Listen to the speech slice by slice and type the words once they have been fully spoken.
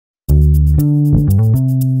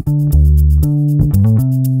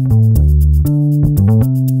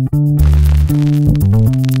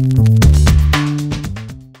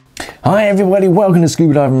Welcome to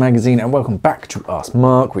Scuba Diving Magazine and welcome back to Ask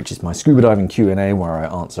Mark, which is my scuba diving Q&A where I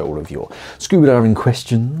answer all of your scuba diving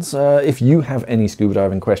questions. If you have any scuba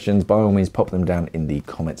diving questions, by all means pop them down in the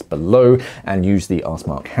comments below and use the Ask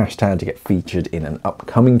Mark hashtag to get featured in an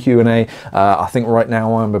upcoming Q&A. I think right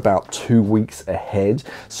now I'm about 2 weeks ahead,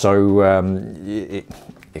 so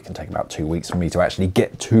it can take about 2 weeks for me to actually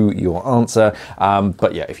get to your answer.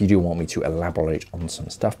 But yeah, if you do want me to elaborate on some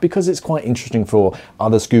stuff, because it's quite interesting for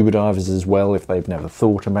other scuba divers as well, if they've never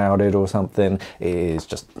thought about it or something, it is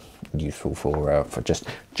just useful for just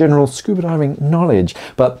general scuba diving knowledge.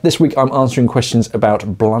 But this week I'm answering questions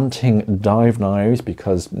about blunting dive knives,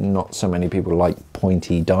 because not so many people like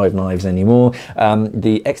pointy dive knives anymore.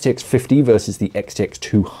 The XTX50 versus the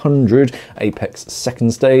XTX200 Apex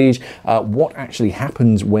second stage. What actually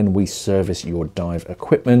happens when we service your dive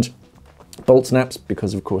equipment? Boltsnaps,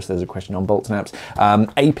 because of course there's a question on Boltsnaps,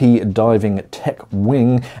 AP Diving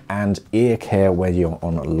Tekwing, and ear care when you're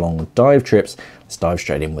on long dive trips. Let's dive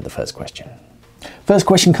straight in with the first question. First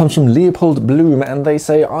question comes from Leopold Bloom, and they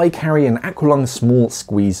say, I carry an aqualung small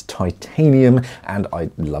squeeze titanium and I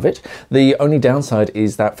love it. The only downside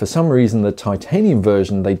is that for some reason the titanium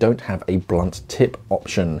version, they don't have a blunt tip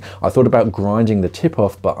option. I thought about grinding the tip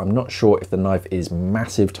off, but I'm not sure if the knife is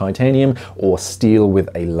massive titanium or steel with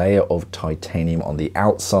a layer of titanium on the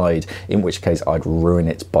outside, in which case I'd ruin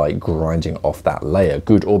it by grinding off that layer.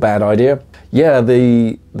 Good or bad idea? Yeah,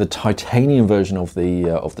 the titanium version of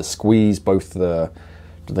the squeeze, both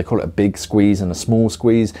they call it a big squeeze and a small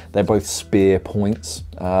squeeze, they're both spear points.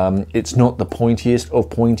 It's not the pointiest of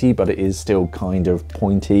pointy, but it is still kind of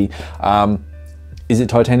pointy. Is it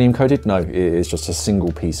titanium coated? No, it is just a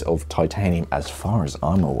single piece of titanium as far as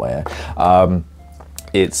I'm aware.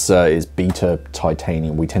 It's beta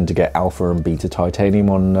titanium. We tend to get alpha and beta titanium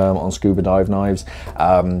on scuba dive knives.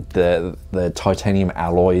 They're titanium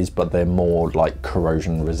alloys, but they're more like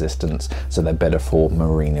corrosion resistant, so they're better for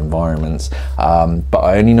marine environments. But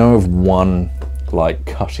I only know of one like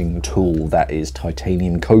cutting tool that is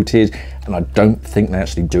titanium coated, and I don't think they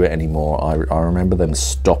actually do it anymore. I remember them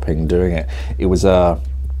stopping doing it. It was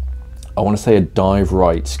I want to say a Dive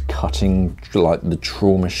Right cutting, like the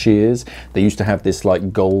trauma shears. They used to have this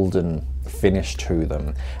like golden finish to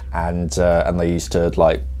them, and they used to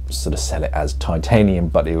like sort of sell it as titanium,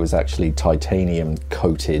 but it was actually titanium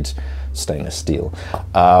coated stainless steel.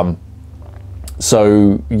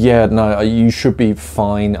 So yeah, no, you should be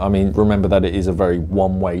fine. I mean, remember that it is a very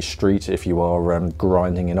one-way street if you are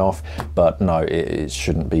grinding it off, but no, it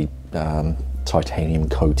shouldn't be titanium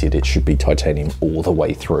coated. It should be titanium all the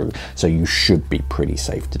way through, so you should be pretty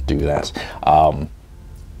safe to do that.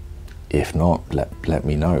 If not, let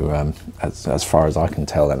me know. As far as I can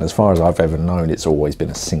tell, and as far as I've ever known, it's always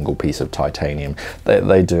been a single piece of titanium.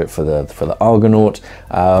 They do it for the Argonaut,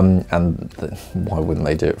 and why wouldn't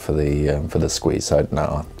they do it for the squeeze? So no,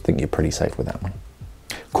 I think you're pretty safe with that one.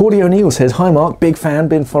 Cordy O'Neill says, hi Mark, big fan,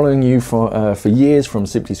 been following you for years from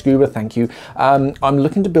Simply Scuba, thank you. I'm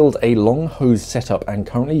looking to build a long hose setup and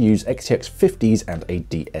currently use XTX50s and a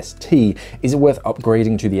DST. Is it worth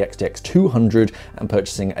upgrading to the XTX200 and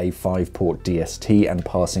purchasing a 5-port DST and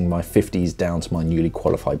passing my 50s down to my newly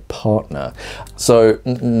qualified partner? So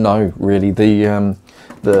no, really, the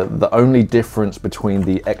only difference between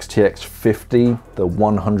the XTX50, the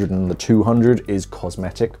 100 and the 200 is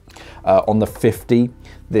cosmetic. On the 50,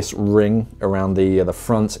 this ring around the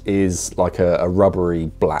front is like a rubbery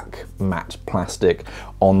black matte plastic.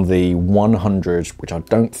 On the 100, which I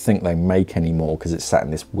don't think they make anymore because it's sat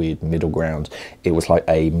in this weird middle ground, it was like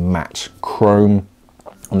a matte chrome.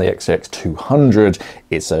 On the XTX200,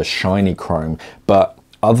 it's a shiny chrome. But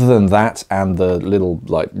other than that and the little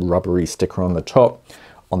like rubbery sticker on the top,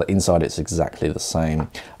 on the inside, it's exactly the same.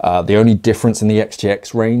 The only difference in the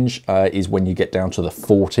XTX range is when you get down to the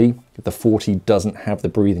 40. The 40 doesn't have the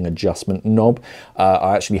breathing adjustment knob.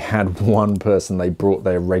 I actually had one person, they brought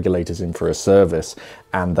their regulators in for a service,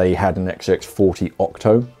 and they had an XTX40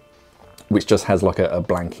 Octo, which just has like a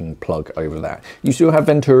blanking plug over that. You still have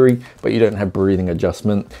Venturi, but you don't have breathing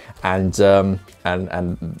adjustment. And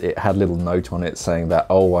it had a little note on it saying that,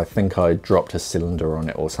 oh, I think I dropped a cylinder on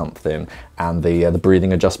it or something, and the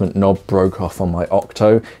breathing adjustment knob broke off on my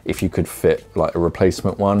Octo. If you could fit like a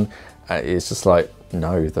replacement one, it's just like,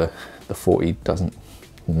 no, the 40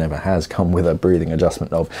 never has come with a breathing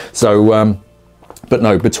adjustment knob. So, but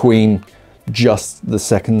no, between just the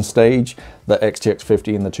second stage, the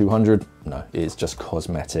XTX50 and the 200, no, it's just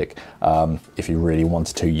cosmetic. If you really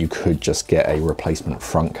wanted to, you could just get a replacement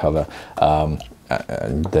front cover,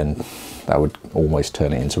 and then that would almost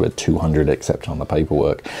turn it into a 200, except on the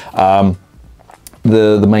paperwork.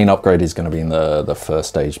 The main upgrade is going to be in the first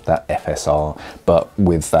stage, that FSR, but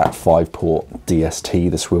with that 5-port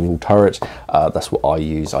DST, the swivel turret. That's what I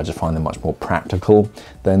use. I just find them much more practical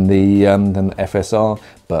than the FSR.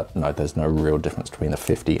 But no, there's no real difference between the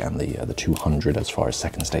 50 and the 200 as far as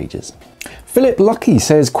second stages. Philip Lucky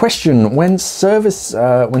says, question, when service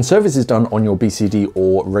is done on your BCD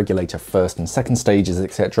or regulator first and second stages,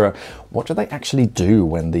 etc., what do they actually do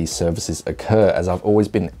when these services occur, as I've always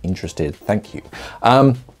been interested? Thank you.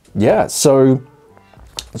 Yeah, so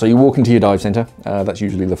you walk into your dive center. That's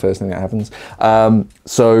usually the first thing that happens.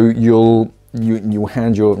 So you'll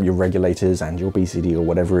hand your regulators and your BCD or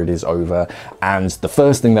whatever it is over, and the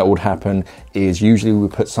first thing that would happen is usually we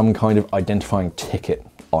put some kind of identifying ticket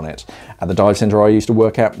on it. At the dive center I used to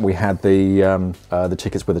work at, we had the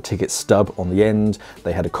tickets with a ticket stub on the end.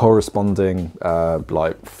 They had a corresponding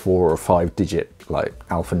like 4 or 5 digit like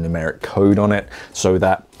alphanumeric code on it, so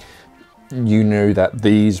that you knew that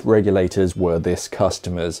these regulators were this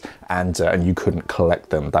customer's, and you couldn't collect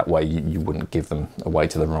them. That way you wouldn't give them away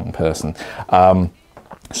to the wrong person.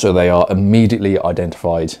 So they are immediately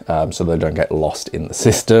identified, so they don't get lost in the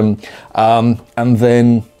system. And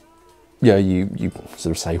then, yeah, you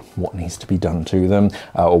sort of say what needs to be done to them,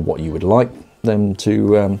 or what you would like them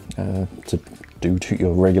to do to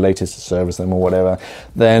your regulators, to service them or whatever.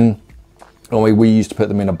 Then we used to put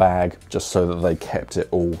them in a bag just so that they kept it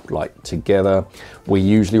all like together. We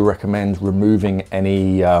usually recommend removing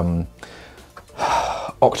any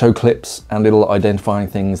octo clips and little identifying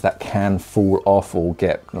things that can fall off or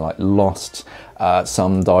get like lost.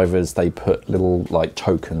 Some divers, they put little like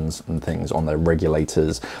tokens and things on their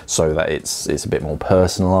regulators so that it's a bit more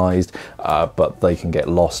personalized, but they can get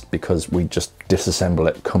lost because we just disassemble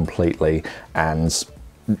it completely, and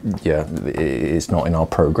yeah, it's not in our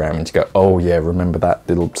programming to go, oh yeah, remember that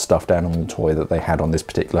little stuffed animal toy that they had on this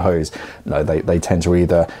particular hose. No, they tend to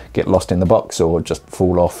either get lost in the box or just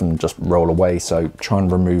fall off and just roll away, so try and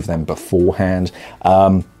remove them beforehand.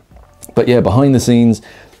 But yeah, behind the scenes,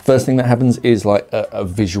 first thing that happens is like a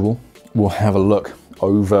visual. We'll have a look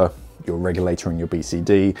over your regulator and your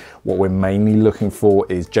BCD. What we're mainly looking for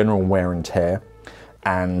is general wear and tear,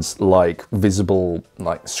 and like visible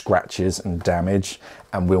like scratches and damage,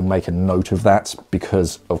 and we'll make a note of that,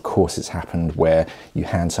 because of course it's happened where you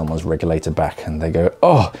hand someone's regulator back and they go,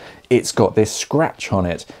 oh, it's got this scratch on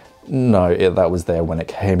it. No, that was there when it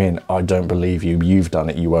came in. I don't believe you, you've done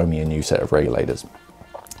it, you owe me a new set of regulators.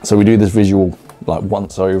 So we do this visual like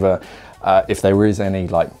once over. If there is any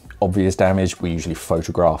like obvious damage, we usually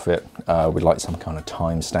photograph it. We'd like some kind of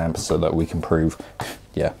timestamp so that we can prove,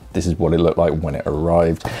 yeah, this is what it looked like when it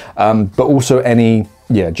arrived. But also any,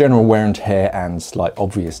 yeah, general wear and tear and like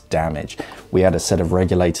obvious damage. We had a set of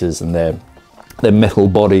regulators and their metal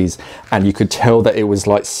bodies, and you could tell that it was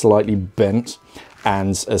like slightly bent. And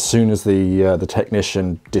as soon as the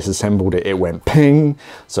technician disassembled it, it went ping.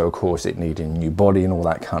 So of course it needed a new body and all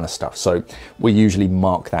that kind of stuff. So we usually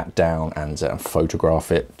mark that down and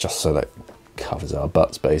photograph it just so that it covers our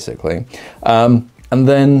butts basically. And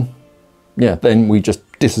then, yeah, then we just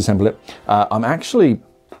disassemble it. I'm actually,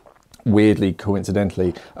 weirdly,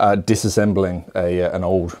 coincidentally, disassembling an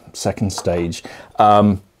old second stage.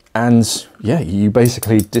 And yeah, you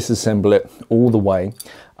basically disassemble it all the way.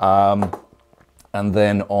 And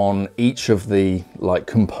then on each of the like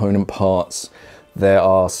component parts, there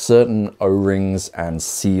are certain O-rings and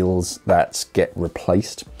seals that get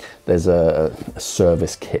replaced. There's a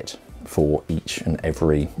service kit for each and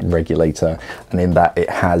every regulator, and in that it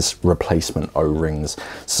has replacement O-rings.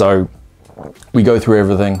 So we go through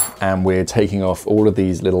everything and we're taking off all of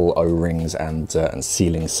these little O-rings and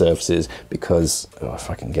sealing surfaces, because if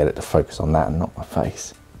I can get it to focus on that and not my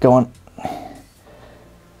face. Go on.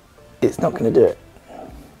 It's not going to do it.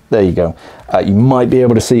 There you go. You might be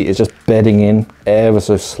able to see it's just bedding in ever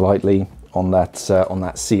so slightly on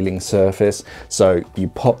that sealing surface. So you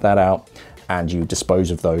pop that out and you dispose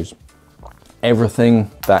of those. Everything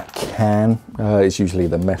that can, is usually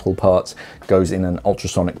the metal parts, goes in an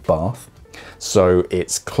ultrasonic bath. So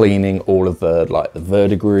it's cleaning all of the like the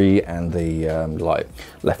verdigris and the like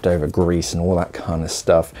leftover grease and all that kind of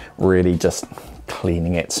stuff. Really just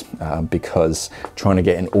cleaning it, because trying to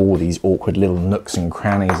get in all these awkward little nooks and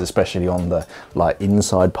crannies, especially on the like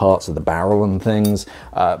inside parts of the barrel and things,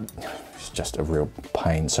 it's just a real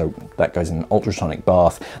pain. So that goes in an ultrasonic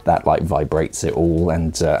bath that like vibrates it all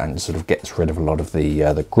and sort of gets rid of a lot of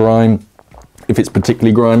the grime. If it's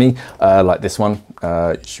particularly grimy, like this one,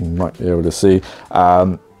 you might be able to see,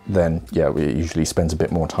 then yeah, it usually spends a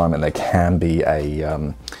bit more time, and there can be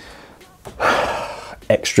a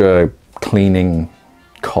extra cleaning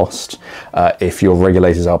cost. If your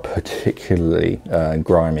regulators are particularly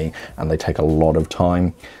grimy and they take a lot of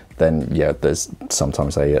time, then yeah, there's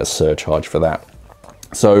sometimes a surcharge for that.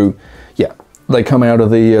 So yeah, they come out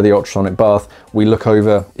of the ultrasonic bath. We look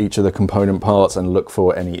over each of the component parts and look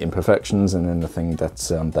for any imperfections and anything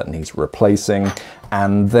that needs replacing.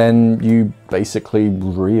 And then you basically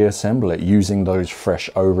reassemble it using those fresh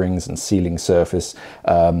O-rings and sealing surface,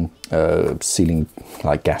 sealing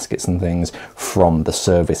like gaskets and things from the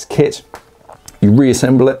service kit. You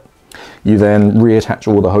reassemble it. You then reattach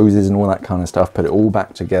all the hoses and all that kind of stuff, put it all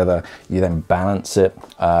back together. You then balance it,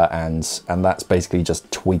 and that's basically just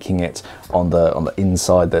tweaking it on the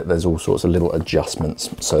inside. That there's all sorts of little adjustments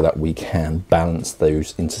so that we can balance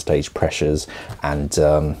those interstage pressures, and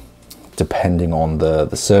depending on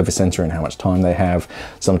the service center and how much time they have,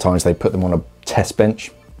 sometimes they put them on a test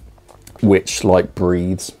bench, which like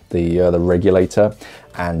breathes the regulator,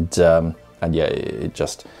 and yeah, it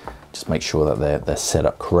just make sure that they're set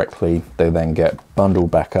up correctly. They then get bundled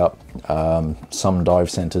back up. Some dive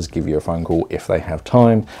centers give you a phone call if they have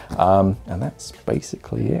time, and that's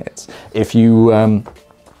basically it. If you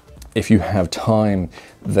have time,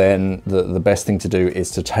 then the best thing to do is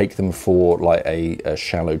to take them for like a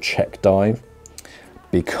shallow check dive,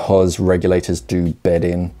 because regulators do bed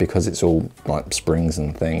in, because it's all like springs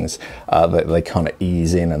and things. They kind of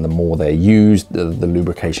ease in, and the more they're used, the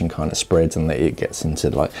lubrication kind of spreads, and it gets into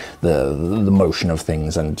like the motion of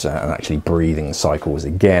things and actually breathing cycles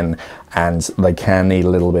again. And they can need a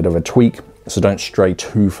little bit of a tweak, so don't stray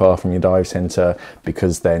too far from your dive center,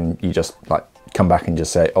 because then you just like come back and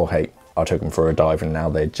just say, oh hey, I took them for a dive and now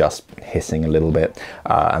they're just hissing a little bit,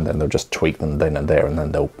 and then they'll just tweak them then and there, and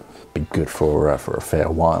then they'll be good for a fair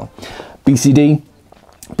while. BCD,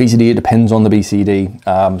 it depends on the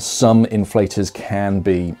BCD. Some inflators can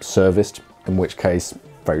be serviced, in which case,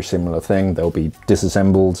 very similar thing. They'll be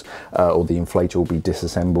disassembled, or the inflator will be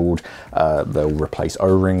disassembled. They'll replace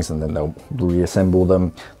O-rings and then they'll reassemble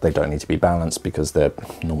them. They don't need to be balanced because they're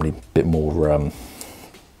normally a bit more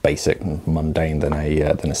basic and mundane than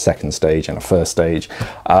a second stage and a first stage.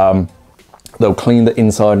 They'll clean the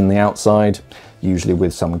inside and the outside, usually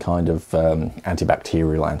with some kind of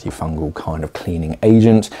antibacterial, antifungal kind of cleaning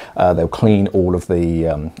agent. They'll clean all of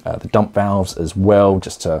the dump valves as well,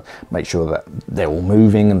 just to make sure that they're all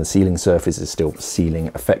moving and the sealing surface is still sealing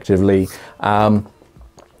effectively. And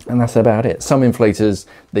that's about it. Some inflators,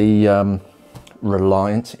 the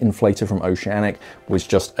Reliant inflator from Oceanic was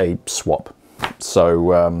just a swap.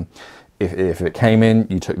 So if it came in,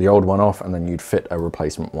 you took the old one off and then you'd fit a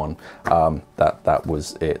replacement one. That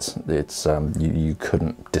was it. It's you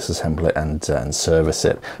couldn't disassemble it and service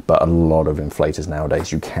it, but a lot of inflators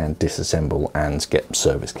nowadays you can disassemble and get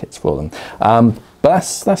service kits for them.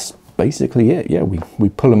 But that's basically it. Yeah, we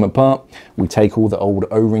pull them apart, we take all the old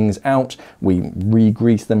O-rings out, we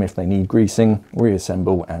re-grease them if they need greasing,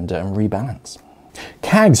 reassemble and rebalance.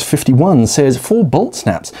 Cags51 says, for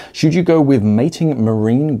Boltsnaps, should you go with mating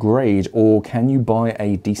marine grade, or can you buy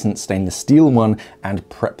a decent stainless steel one and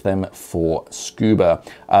prep them for scuba?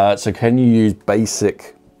 So can you use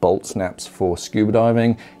basic Boltsnaps for scuba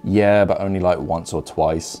diving? Yeah, but only like once or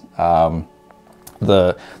twice.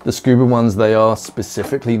 The scuba ones, they are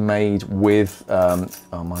specifically made with, oh,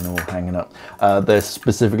 mine are all hanging up. They're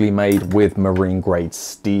specifically made with marine grade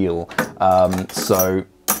steel. So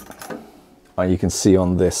you can see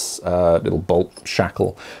on this little bolt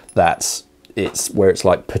shackle that it's where it's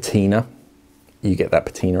like patina. You get that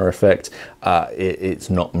patina effect.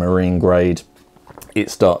 It's not marine grade.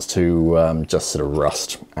 It starts to just sort of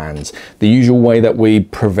rust. And the usual way that we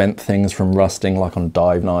prevent things from rusting, like on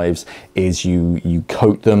dive knives, is you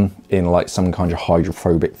coat them in like some kind of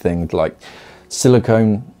hydrophobic thing, like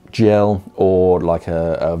silicone gel or like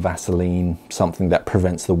a Vaseline, something that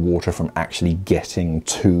prevents the water from actually getting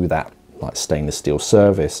to that like stainless steel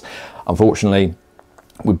surface. Unfortunately,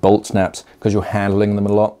 with Boltsnaps, because you're handling them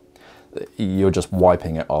a lot, you're just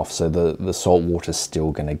wiping it off, so the salt water is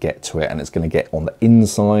still going to get to it, and it's going to get on the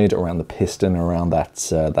inside, around the piston, around that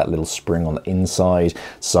that little spring on the inside.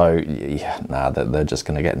 So yeah, nah, they're just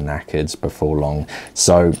going to get knackered before long.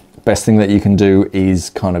 So best thing that you can do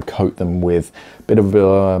is kind of coat them with a bit of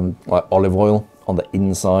like olive oil on the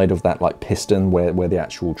inside of that like piston where the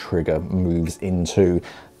actual trigger moves into.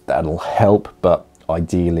 That'll help, but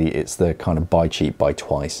ideally it's the kind of buy cheap, buy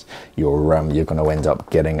twice. You're going to end up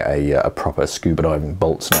getting a proper scuba diving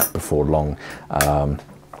Boltsnap before long.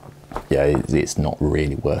 Yeah, it's not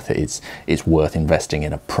really worth it. It's worth investing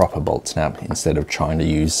in a proper Boltsnap instead of trying to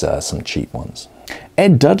use some cheap ones.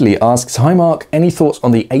 Ed Dudley asks, hi Mark, any thoughts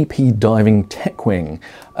on the AP Diving Tekwing?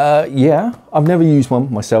 Yeah, I've never used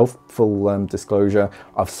one myself, full disclosure.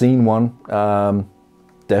 I've seen one,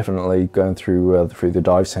 definitely going through the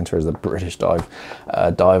dive centre as a British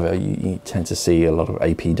diver. You tend to see a lot of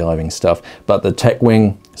AP diving stuff. But the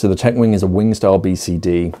Tekwing, so the Tekwing is a wing style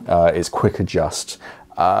BCD. It's quick adjust.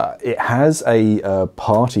 It has a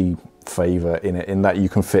party favour in it, in that you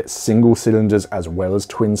can fit single cylinders as well as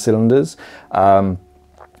twin cylinders,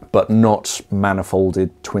 but not manifolded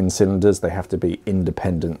twin cylinders. They have to be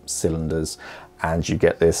independent cylinders, and you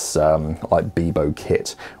get this like Bebo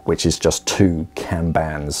kit, which is just 2 cam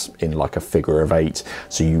bands in like a figure of 8,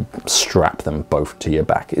 so you strap them both to your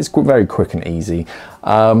back. It's very quick and easy.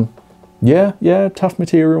 Yeah, tough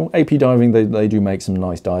material. AP Diving, they do make some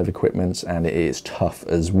nice dive equipment, and it is tough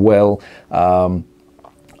as well.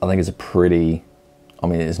 I think it's a pretty, I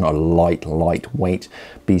mean, it's not a lightweight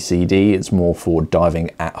BCD. It's more for diving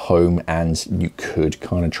at home, and you could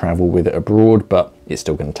kind of travel with it abroad, but it's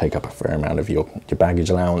still going to take up a fair amount of your baggage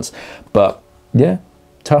allowance. But yeah,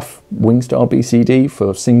 tough wing style BCD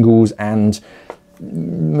for singles and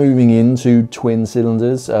moving into twin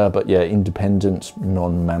cylinders, but yeah, independent,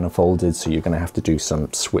 non-manifolded, so you're going to have to do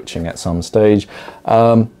some switching at some stage.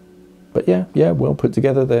 But yeah, well put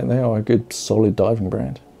together. They are a good solid diving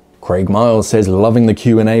brand. Craig Miles says, loving the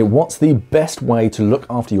Q&A. What's the best way to look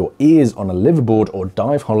after your ears on a liveaboard or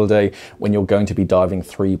dive holiday when you're going to be diving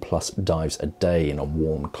 3+ dives a day in a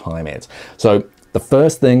warm climate? So the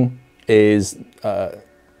first thing is,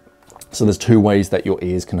 so there's 2 ways that your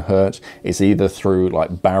ears can hurt. It's either through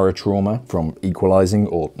like barotrauma from equalizing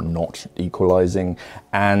or not equalizing,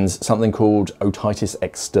 and something called otitis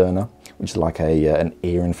externa, which is like an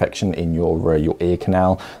ear infection in your ear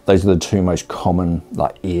canal. Those are the 2 most common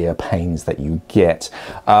like ear pains that you get.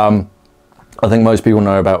 I think most people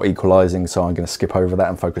know about equalizing, so I'm going to skip over that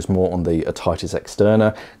and focus more on the otitis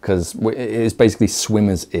externa, because it is basically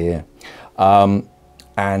swimmer's ear.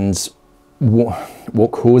 And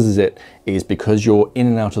what causes it is because you're in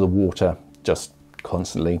and out of the water just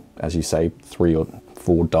constantly, as you say, 3 or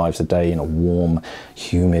 4 dives a day in a warm,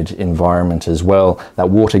 humid environment as well. That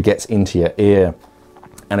water gets into your ear,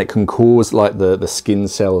 and it can cause like the skin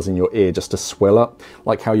cells in your ear just to swell up,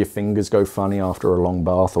 like how your fingers go funny after a long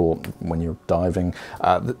bath or when you're diving.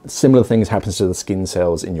 Similar things happens to the skin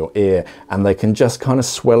cells in your ear, and they can just kind of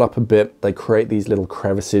swell up a bit. They create these little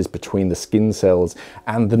crevices between the skin cells,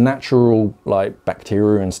 and the natural like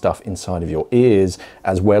bacteria and stuff inside of your ears,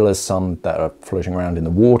 as well as some that are floating around in the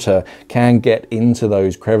water, can get into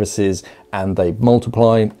those crevices, and they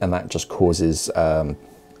multiply, and that just causes what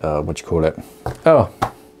do you call it? Oh,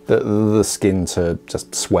 the skin to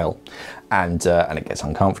just swell, and it gets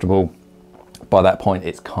uncomfortable. By that point,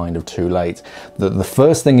 it's kind of too late. The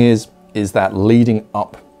first thing is that leading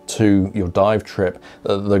up to your dive trip,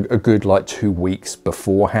 a good like 2 weeks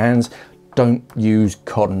beforehand, don't use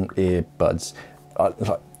cotton earbuds.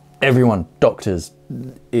 Everyone, doctors,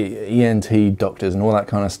 ENT doctors and all that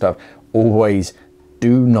kind of stuff, always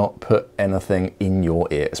do not put anything in your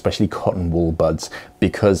ear, especially cotton wool buds,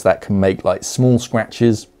 because that can make like small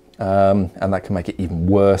scratches, and that can make it even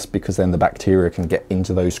worse, because then the bacteria can get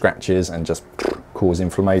into those scratches and just cause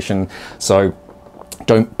inflammation. So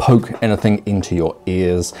don't poke anything into your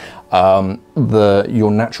ears.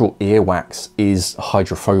 Your natural earwax is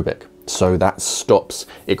hydrophobic, so that stops,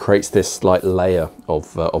 it creates this like layer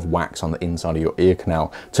of wax on the inside of your ear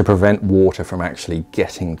canal to prevent water from actually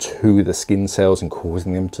getting to the skin cells and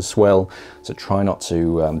causing them to swell. So try not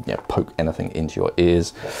to poke anything into your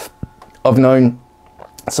ears. I've known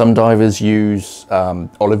some divers use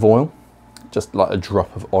olive oil, just like a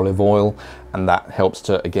drop of olive oil, and that helps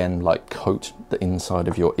to, again, like coat the inside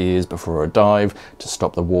of your ears before a dive to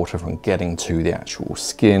stop the water from getting to the actual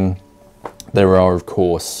skin. There are, of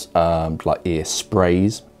course, like ear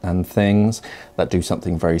sprays and things that do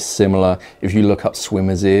something very similar. If you look up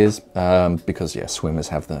swimmer's ears, because yeah, swimmers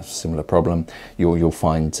have the similar problem, you'll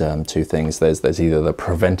find 2 things. There's either the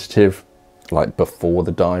preventative, like before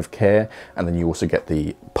the dive care, and then you also get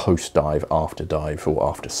the post-dive, after dive or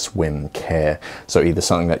after swim care. So either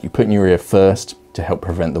something that you put in your ear first to help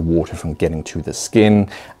prevent the water from getting to the skin,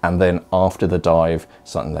 and then after the dive,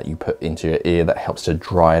 something that you put into your ear that helps to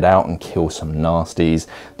dry it out and kill some nasties.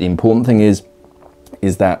 The important thing is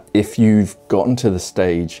that if you've gotten to the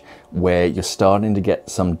stage where you're starting to get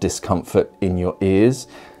some discomfort in your ears,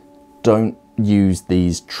 don't use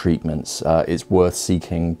these treatments. It's worth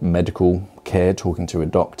seeking medical care, talking to a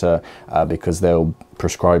doctor, because they'll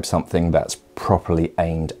prescribe something that's properly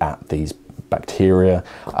aimed at these bacteria,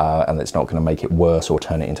 and it's not going to make it worse or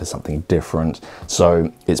turn it into something different.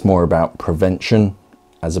 So it's more about prevention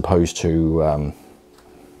as opposed to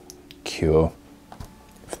cure,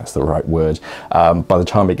 if that's the right word. By the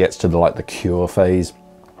time it gets to the cure phase,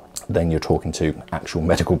 then you're talking to actual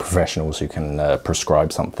medical professionals who can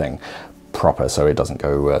prescribe something proper so it doesn't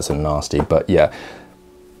go so nasty. But yeah,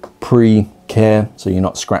 pre-care, so you're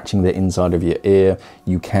not scratching the inside of your ear.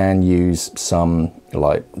 You can use some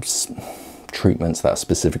treatments that are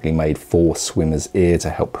specifically made for swimmer's ear to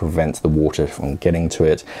help prevent the water from getting to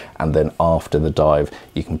it, and then after the dive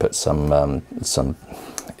you can put some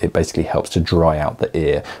it basically helps to dry out the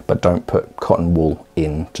ear, but don't put cotton wool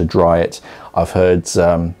in to dry it. I've heard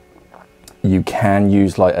you can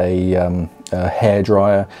use a hair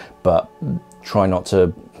dryer, but try not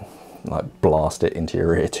to blast it into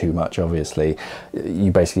your ear too much. Obviously,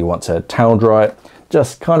 you basically want to towel dry it,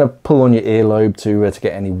 just kind of pull on your earlobe to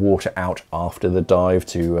get any water out after the dive,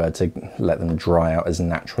 to let them dry out as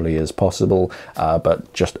naturally as possible,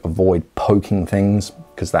 but just avoid poking things,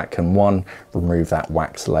 because that can, one, remove that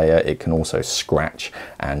wax layer. It can also scratch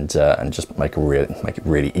and just make it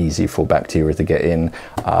really easy for bacteria to get in.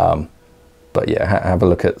 But yeah, have a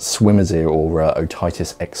look at swimmer's ear or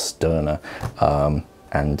otitis externa,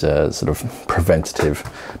 and sort of preventative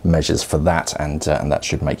measures for that, and that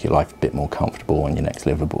should make your life a bit more comfortable on your next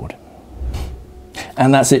liveaboard.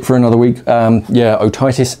 And that's it for another week. Yeah,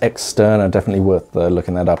 otitis externa, definitely worth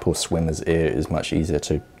looking that up, or swimmer's ear is much easier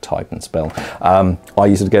to type and spell. I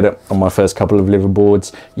used to get it on my first couple of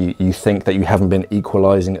liveaboards. You think that you haven't been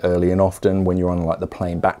equalizing early and often when you're on the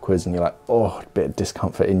plane backwards, and you're like, oh, a bit of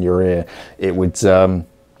discomfort in your ear. It would,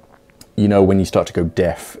 you know, when you start to go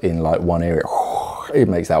deaf in one ear, it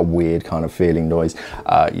makes that weird kind of feeling noise.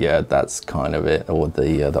 Yeah, that's kind of it, or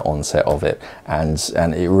the onset of it, and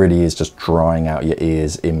it really is just drying out your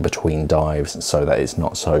ears in between dives so that it's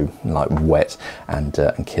not so wet and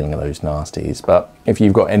killing those nasties. But if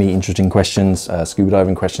you've got any interesting questions, scuba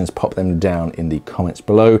diving questions, pop them down in the comments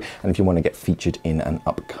below, and if you want to get featured in an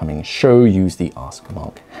upcoming show, use the Ask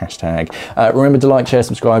Mark hashtag. Remember to like, share,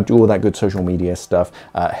 subscribe, do all that good social media stuff.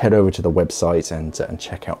 Head over to the website and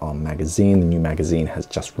check out our magazine. The new magazine has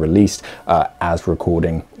just released as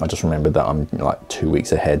recording. I just remembered that I'm 2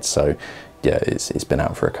 weeks ahead, so yeah, it's been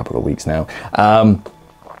out for a couple of weeks now.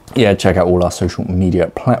 Yeah, check out all our social media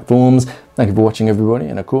platforms. Thank you for watching, everybody,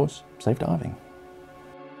 and of course, safe diving.